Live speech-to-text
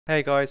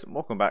Hey guys, and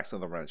welcome back to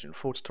another Unreal Engine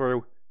 4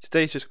 tutorial.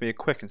 Today's just going to be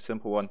a quick and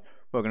simple one.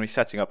 We're going to be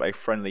setting up a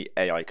friendly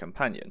AI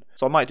companion.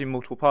 So I might do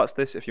multiple parts of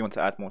this if you want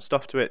to add more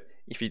stuff to it.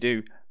 If you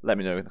do, let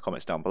me know in the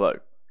comments down below.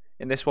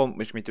 In this one, we're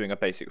going to be doing a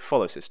basic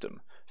follow system.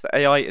 So the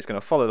AI is going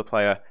to follow the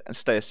player and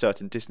stay a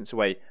certain distance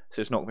away,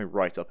 so it's not going to be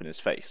right up in his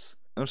face.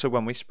 And also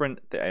when we sprint,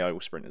 the AI will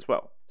sprint as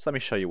well. So let me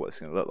show you what it's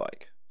going to look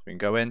like. So we can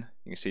go in,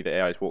 you can see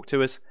the AI's walked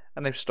to us,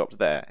 and they've stopped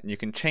there. And you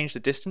can change the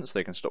distance so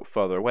they can stop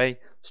further away,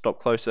 stop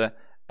closer,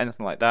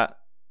 anything like that.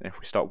 And if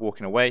we start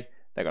walking away,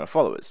 they're going to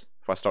follow us.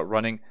 If I start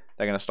running,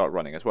 they're going to start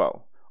running as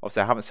well.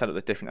 Obviously I haven't set up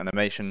the different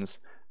animations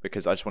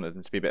because I just wanted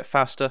them to be a bit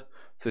faster.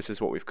 So this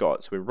is what we've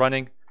got. So we're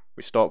running,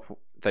 we stop,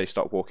 they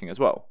start walking as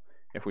well.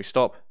 If we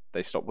stop,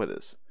 they stop with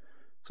us.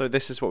 So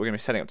this is what we're going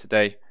to be setting up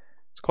today.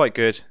 It's quite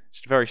good.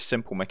 It's a very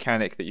simple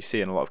mechanic that you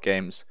see in a lot of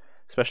games,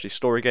 especially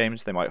story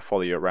games. They might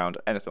follow you around,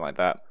 anything like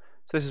that.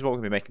 So this is what we're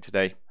going to be making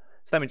today.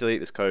 So let me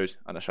delete this code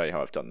and I'll show you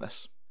how I've done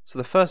this. So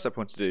the first step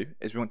we want to do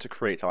is we want to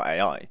create our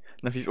AI.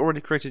 Now if you've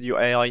already created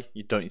your AI,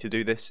 you don't need to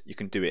do this, you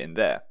can do it in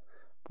there.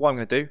 But what I'm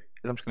going to do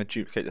is I'm just going to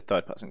duplicate the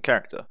third person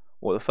character,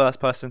 or the first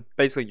person,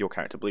 basically your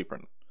character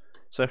blueprint.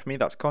 So for me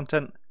that's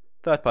content,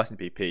 third person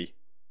BP,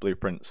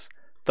 blueprints,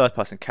 third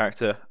person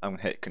character, I'm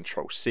going to hit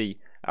Ctrl C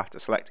after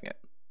selecting it.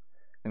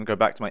 Then go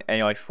back to my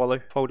AI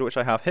follow folder which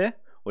I have here,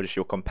 or just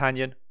your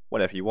companion,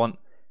 whatever you want,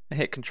 and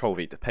hit Ctrl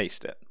V to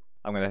paste it.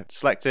 I'm going to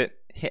select it,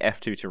 hit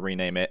F2 to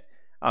rename it,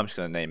 I'm just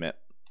going to name it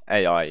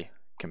AI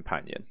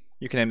companion.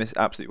 You can name this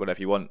absolutely whatever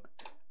you want,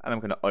 and I'm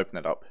going to open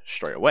it up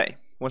straight away.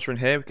 Once we're in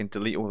here, we can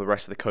delete all the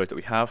rest of the code that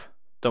we have.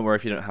 Don't worry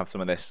if you don't have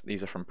some of this,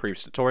 these are from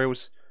previous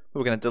tutorials, but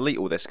we're going to delete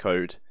all this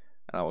code,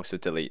 and I'll also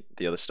delete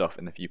the other stuff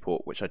in the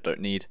viewport which I don't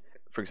need,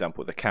 for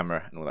example the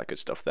camera and all that good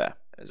stuff there.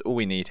 As all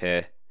we need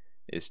here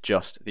is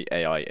just the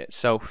AI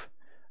itself,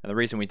 and the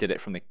reason we did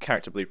it from the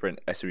character blueprint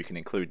is so we can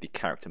include the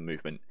character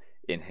movement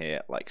in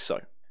here like so.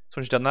 So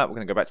once you've done that, we're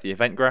going to go back to the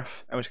event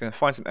graph, and we're just going to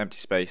find some empty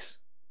space,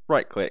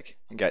 right click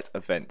and get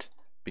event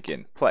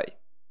begin play.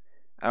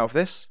 Out of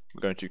this we're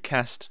going to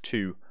cast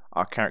to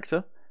our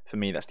character. For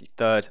me that's the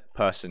third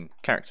person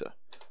character,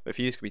 but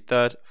for you this could be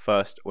third,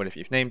 first, or whatever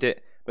you've named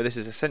it, but this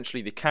is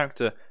essentially the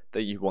character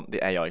that you want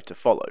the AI to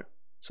follow.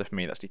 So for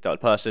me that's the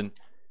third person,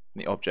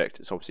 and the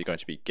object is obviously going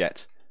to be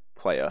get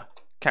player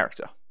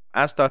character.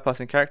 As third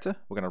person character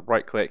we're going to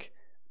right click,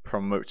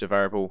 promote to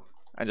variable,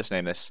 and just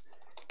name this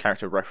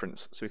character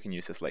reference so we can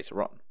use this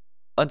later on.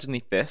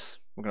 Underneath this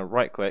we're going to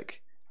right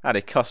click, add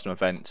a custom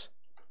event,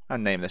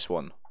 and name this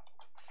one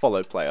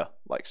follow player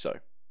like so.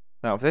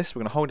 Now with this we're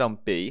going to hold down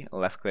B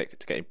and left click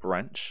to get a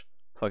branch,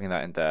 plugging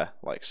that in there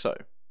like so.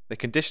 The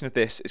condition of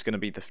this is going to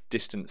be the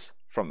distance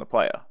from the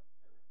player.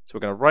 So we're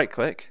going to right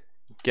click,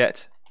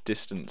 get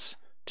distance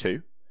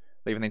to,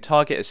 leaving the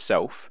target as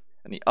self,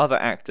 and the other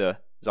actor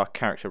is our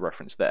character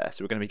reference there.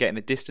 So we're going to be getting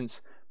the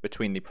distance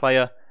between the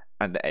player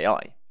and the AI.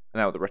 And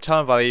now with the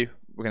return value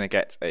we're going to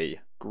get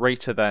a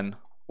greater than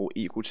or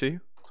equal to.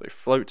 So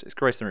float is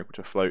greater than or equal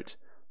to a float,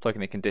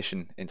 plugging the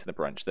condition into the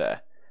branch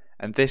there.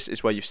 And this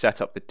is where you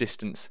set up the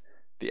distance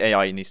the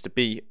AI needs to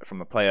be from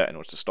the player in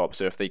order to stop.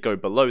 So if they go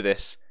below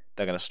this,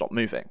 they're going to stop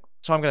moving.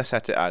 So I'm going to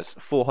set it as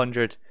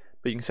 400,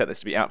 but you can set this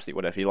to be absolutely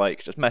whatever you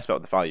like. Just mess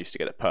about with the values to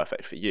get it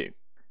perfect for you.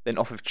 Then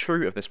off of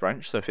true of this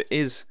branch, so if it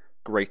is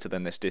greater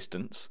than this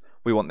distance,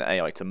 we want the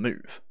AI to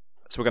move.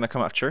 So we're going to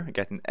come up true and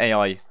get an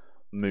AI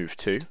move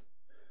to,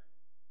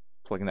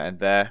 plugging that in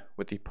there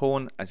with the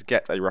pawn as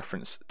get a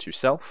reference to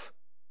self,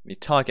 the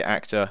target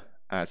actor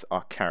as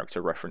our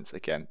character reference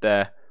again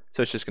there,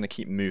 so it's just going to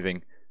keep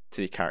moving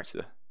to the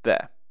character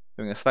there.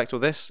 We're going to select all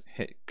this,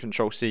 hit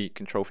Ctrl C,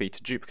 Ctrl V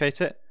to duplicate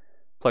it,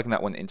 plugging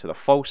that one into the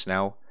false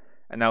now,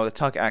 and now the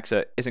target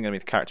actor isn't going to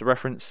be the character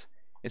reference,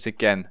 it's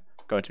again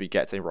going to be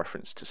get a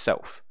reference to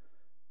self.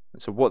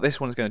 And so what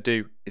this one is going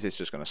to do is it's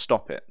just going to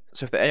stop it.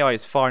 So if the AI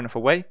is far enough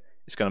away,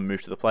 it's going to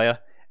move to the player,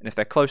 and if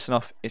they're close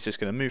enough, it's just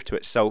going to move to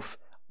itself,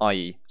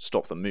 i.e.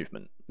 stop the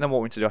movement. Then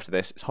what we need to do after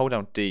this is hold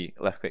down D,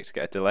 left click to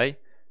get a delay,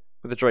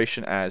 with the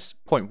duration as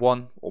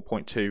 0.1 or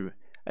 0.2,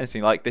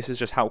 anything like this is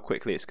just how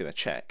quickly it's going to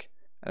check.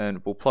 And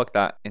then we'll plug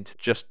that into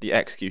just the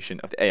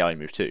execution of the AI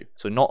move to.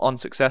 So not on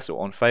success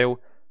or on fail,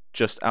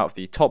 just out of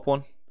the top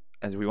one,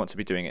 as we want to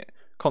be doing it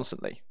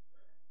constantly.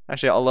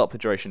 Actually I'll up the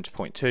duration to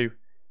 0.2,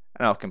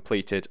 and I'll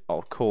complete it,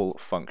 I'll call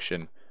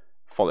function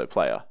follow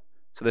player.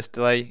 So this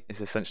delay is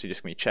essentially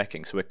just going to be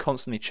checking, so we're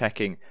constantly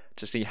checking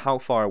to see how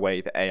far away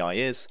the AI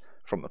is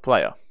from the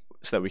player,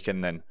 so that we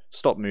can then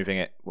stop moving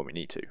it when we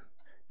need to.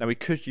 Now we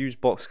could use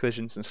box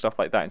collisions and stuff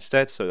like that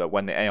instead, so that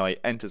when the AI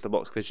enters the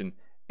box collision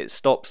it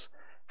stops.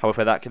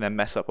 However, that can then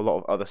mess up a lot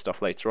of other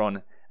stuff later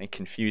on and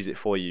confuse it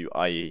for you,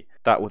 i.e.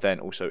 that will then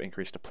also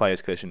increase the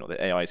player's collision or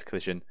the AI's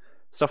collision,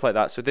 stuff like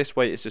that. So this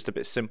way it's just a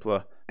bit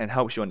simpler and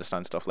helps you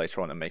understand stuff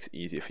later on and makes it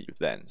easier for you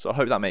then. So I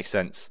hope that makes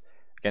sense.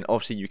 Again,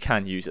 obviously you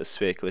can use a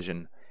sphere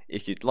collision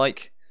if you'd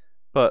like,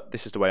 but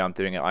this is the way I'm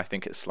doing it. I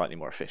think it's slightly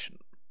more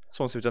efficient.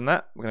 So once we've done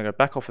that, we're going to go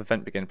back off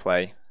event begin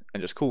play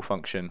and just call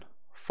function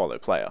follow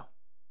player.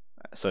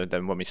 So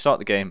then when we start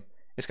the game,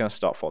 it's going to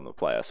start following the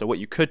player. So what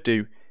you could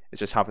do is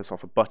just have this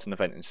off a button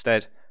event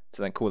instead,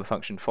 to then call the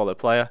function follow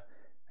player,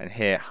 and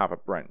here have a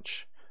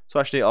branch. So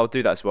actually I'll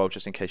do that as well,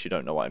 just in case you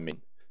don't know what I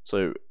mean.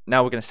 So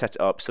now we're going to set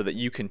it up so that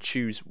you can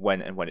choose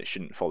when and when it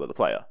shouldn't follow the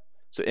player.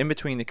 So in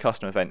between the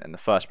custom event and the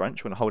first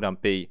branch, we're going to hold down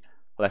B,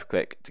 left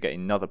click to get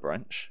another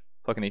branch,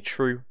 plug in a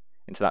true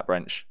into that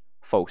branch,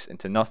 false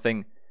into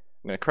nothing.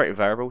 I'm going to create a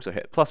variable, so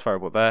hit plus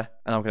variable there,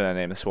 and I'm going to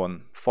name this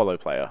one follow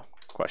player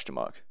question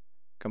mark.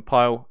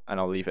 Compile, and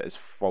I'll leave it as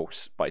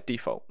false by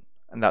default.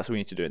 And that's all we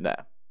need to do in there.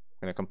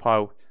 I'm going to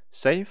compile,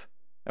 save.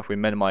 If we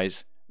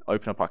minimize,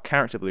 open up our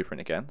character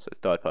blueprint again, so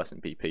it's third person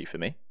BP for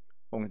me.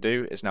 What I'm going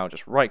to do is now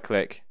just right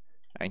click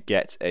and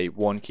get a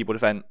one keyboard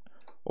event,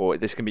 or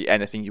this can be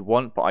anything you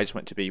want, but I just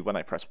want it to be when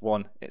I press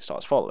 1, it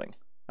starts following.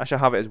 Actually,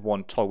 I'll have it as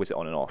 1 toggles it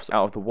on and off. So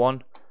out of the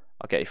 1,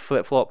 I'll get a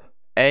flip flop.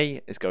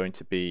 A is going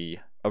to be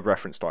a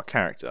reference to our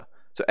character.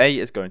 So A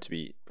is going to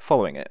be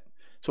following it.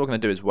 So what we're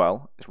going to do as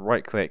well is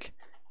right click,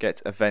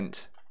 get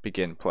event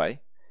begin play.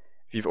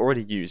 If you've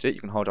already used it,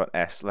 you can hold down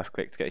S, left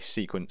click to get a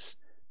sequence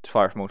to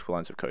fire off multiple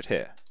lines of code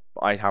here.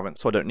 But I haven't,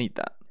 so I don't need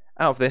that.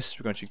 Out of this,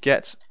 we're going to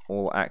get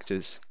all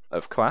actors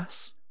of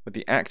class, with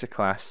the actor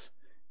class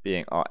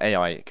being our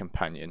AI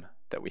companion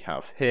that we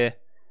have here.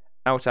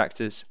 Out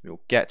actors, we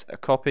will get a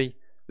copy,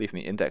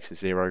 leaving the index as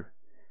 0.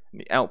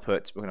 And the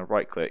output, we're going to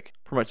right click,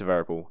 promote a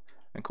variable,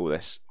 and call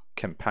this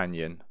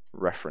companion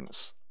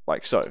reference,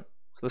 like so. So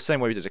the same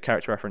way we did a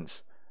character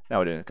reference, now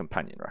we're doing a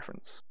companion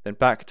reference. Then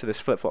back to this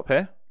flip flop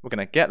here, we're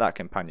going to get that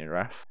companion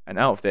ref, and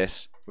out of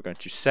this, we're going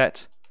to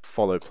set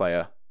follow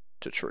player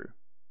to true.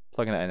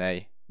 Plugging that in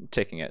A, and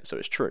ticking it so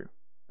it's true.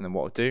 And then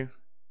what I'll do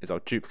is I'll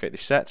duplicate the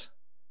set,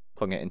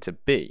 plug it into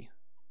B,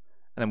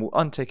 and then we'll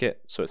untick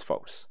it so it's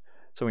false.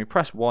 So when we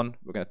press 1,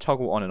 we're going to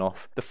toggle on and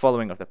off the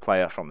following of the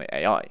player from the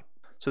AI.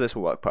 So this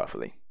will work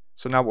perfectly.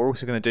 So now what we're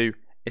also going to do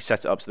is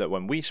set it up so that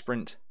when we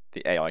sprint,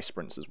 the AI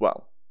sprints as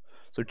well.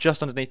 So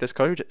just underneath this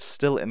code,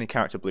 still in the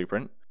character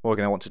blueprint, what we're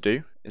going to want to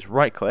do is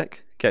right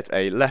click, get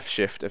a left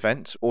shift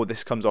event, or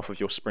this comes off of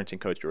your sprinting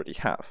code you already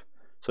have.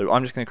 So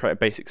I'm just going to create a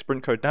basic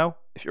sprint code now.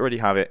 If you already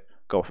have it,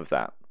 go off of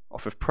that.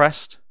 Off of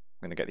pressed,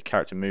 I'm going to get the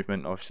character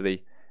movement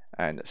obviously,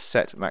 and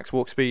set max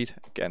walk speed.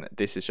 Again,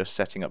 this is just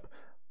setting up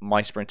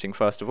my sprinting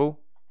first of all.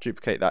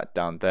 Duplicate that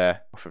down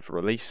there off of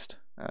released.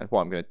 And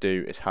what I'm going to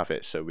do is have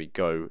it so we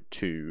go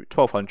to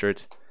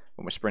 1200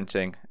 when we're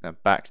sprinting,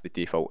 and back to the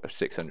default of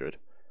 600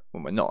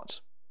 when we're not.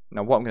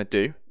 Now what I'm going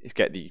to do is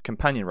get the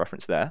companion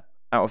reference there.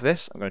 Out of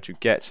this, I'm going to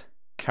get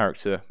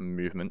character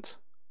movement,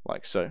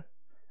 like so.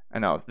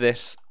 And out of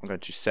this, I'm going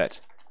to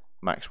set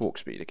max walk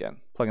speed again,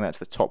 plugging that to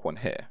the top one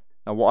here.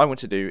 Now what I want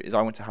to do is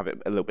I want to have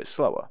it a little bit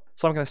slower.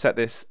 So I'm going to set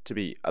this to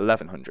be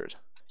 1100.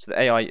 So the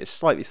AI is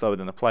slightly slower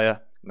than the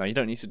player. Now you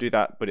don't need to do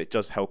that, but it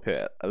does help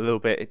it a little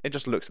bit. It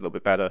just looks a little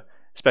bit better,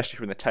 especially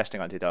from the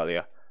testing I did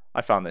earlier.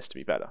 I found this to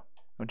be better.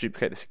 I'll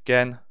duplicate this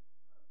again,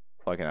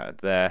 plugging out of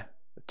there,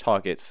 the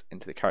targets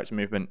into the character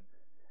movement,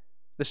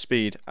 the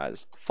speed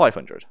as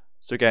 500.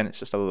 So again, it's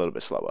just a little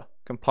bit slower.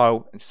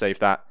 Compile and save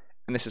that,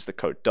 and this is the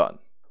code done.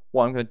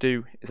 What I'm going to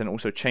do is then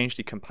also change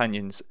the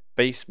companion's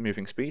base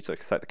moving speed, so I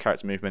can set the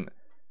character movement,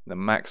 and the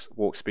max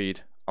walk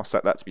speed, I'll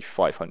set that to be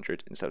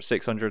 500 instead of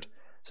 600.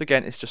 So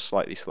again, it's just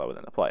slightly slower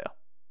than the player.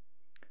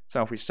 So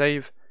now if we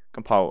save,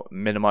 compile,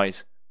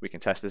 minimize, we can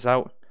test this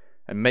out,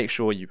 and make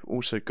sure you've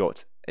also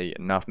got a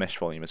nav mesh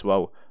volume as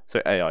well,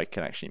 so AI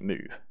can actually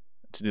move.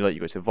 To do that,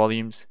 you go to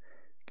volumes,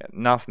 get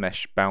nav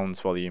mesh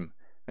bounds volume,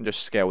 and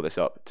just scale this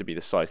up to be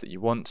the size that you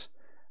want.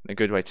 And a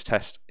good way to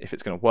test if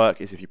it's going to work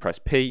is if you press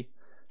P,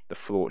 the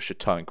floor should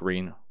turn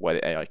green where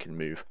the AI can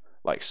move,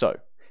 like so.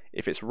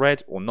 If it's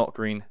red or not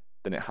green,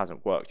 then it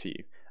hasn't worked for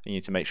you. You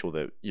need to make sure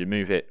that you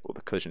move it, or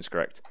the collision is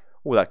correct,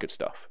 all that good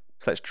stuff.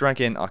 So let's drag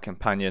in our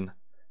companion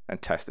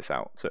and test this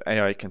out. So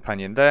AI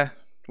companion there,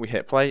 we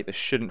hit play, this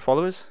shouldn't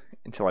follow us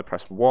until I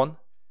press 1.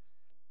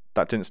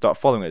 That didn't start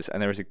following us,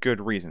 and there is a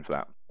good reason for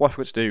that. What I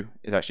forgot to do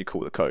is actually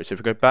call the code. So if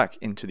we go back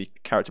into the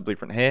character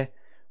blueprint here,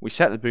 we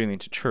set the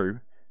boolean to true,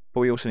 but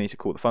we also need to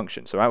call the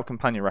function. So our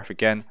companion ref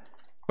again,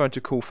 we're going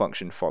to call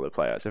function follow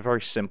player. It's a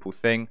very simple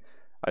thing.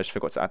 I just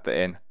forgot to add that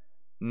in.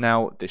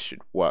 Now this should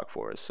work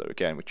for us. So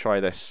again, we try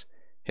this,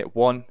 hit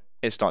 1,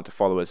 it's starting to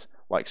follow us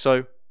like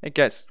so. It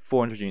gets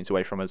 400 units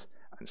away from us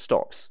and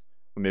stops.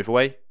 We move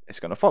away, it's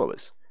going to follow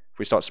us. If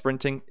we start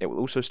sprinting, it will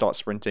also start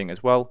sprinting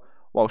as well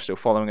while still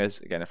following us.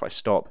 Again, if I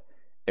stop,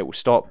 it will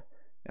stop.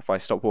 If I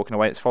stop walking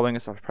away, it's following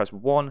us. If I press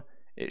 1,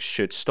 it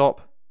should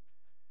stop.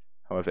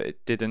 However, it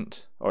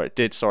didn't, or it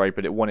did, sorry,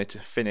 but it wanted to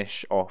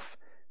finish off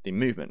the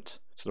movement.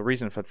 So the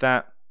reason for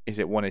that is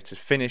it wanted to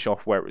finish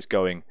off where it was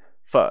going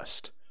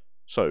first.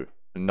 So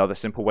another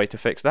simple way to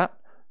fix that,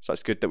 so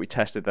it's good that we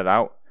tested that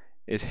out,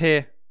 is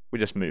here we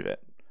just move it.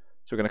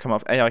 So we're going to come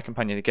off AI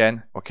companion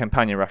again, or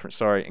companion reference,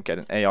 sorry, and get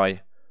an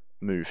AI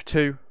move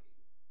to.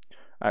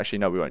 Actually,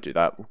 no, we won't do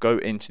that. We'll go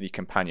into the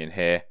companion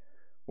here,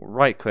 we'll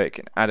right click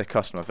and add a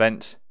custom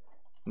event,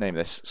 name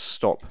this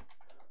stop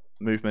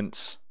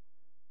movements,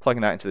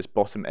 plugging that into this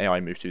bottom AI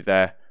move to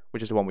there,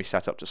 which is the one we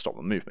set up to stop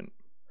the movement.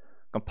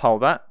 Compile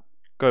that,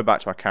 go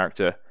back to our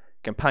character,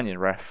 companion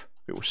ref,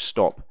 we will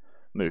stop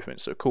movement.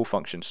 So call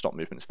function stop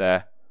movements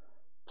there,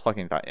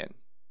 plugging that in.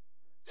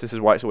 So this is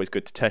why it's always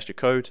good to test your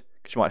code,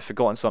 because you might have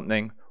forgotten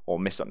something or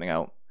missed something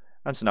out,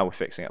 and so now we're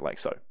fixing it like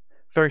so.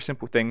 Very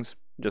simple things,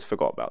 just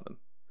forgot about them.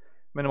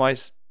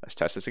 Minimize, let's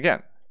test this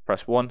again.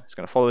 Press 1, it's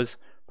going to follow us.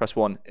 Press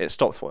 1, it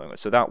stops following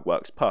us, so that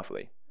works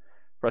perfectly.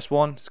 Press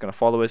 1, it's going to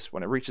follow us.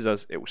 When it reaches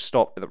us, it will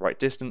stop at the right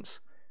distance.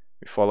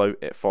 We follow,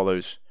 it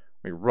follows.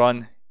 We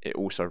run, it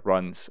also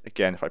runs.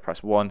 Again, if I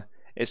press 1,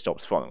 it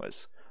stops following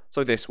us.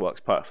 So this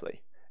works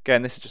perfectly.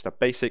 Again, this is just a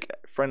basic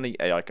friendly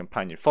AI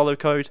companion follow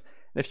code.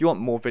 And if you want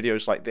more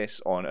videos like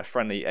this on a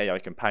friendly AI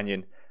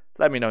companion,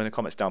 let me know in the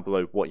comments down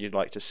below what you'd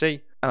like to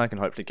see, and I can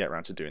hopefully get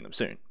around to doing them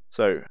soon.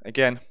 So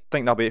again, I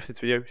think that'll be it for this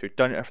video. So we've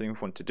done everything we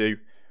want to do.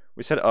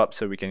 We set it up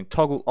so we can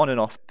toggle on and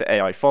off the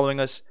AI following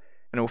us,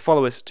 and it will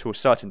follow us to a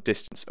certain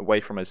distance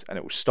away from us, and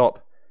it will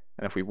stop.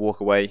 And if we walk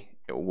away,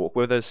 it will walk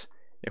with us.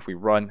 If we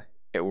run,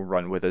 it will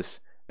run with us.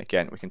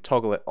 Again, we can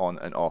toggle it on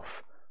and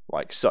off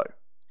like so.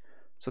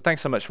 So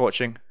thanks so much for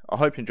watching. I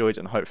hope you enjoyed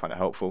and I hope you found it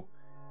helpful.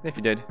 And if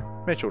you did,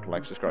 make sure to like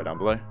and subscribe down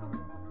below.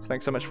 So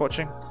thanks so much for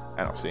watching,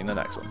 and I'll see you in the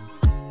next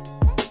one.